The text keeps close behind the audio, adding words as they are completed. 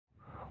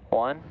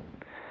1.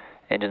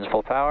 Engines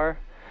full power.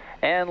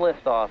 And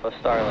liftoff of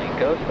Starlink.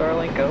 Go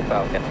Starlink, go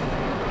Falcon.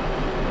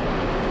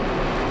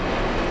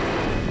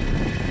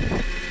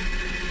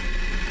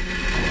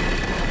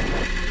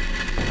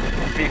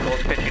 Vehicle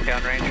is pitching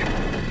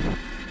downrange.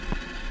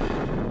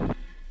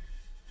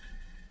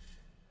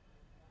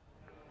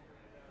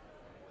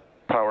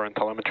 Power and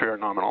telemetry are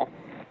nominal.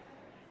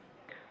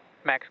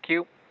 Max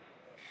Q.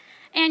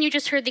 And you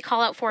just heard the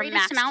call out for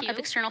max amount of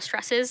external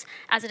stresses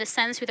as it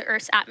ascends through the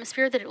Earth's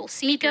atmosphere that it will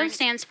see. MECO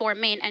stands for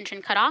main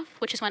engine cutoff,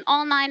 which is when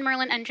all 9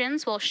 Merlin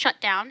engines will shut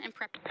down and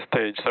prep.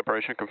 Stage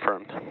separation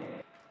confirmed.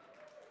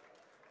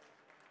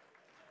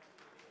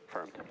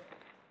 Confirmed.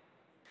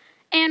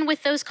 And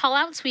with those call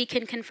outs, we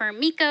can confirm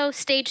MECO,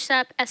 stage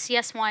sep,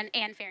 SCS-1,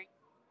 and fairing.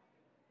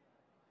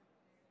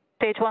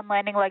 Stage 1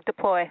 landing leg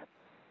deploy.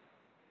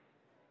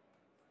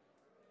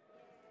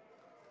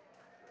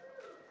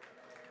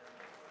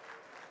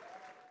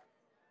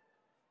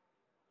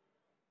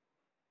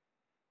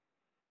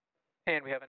 And we have an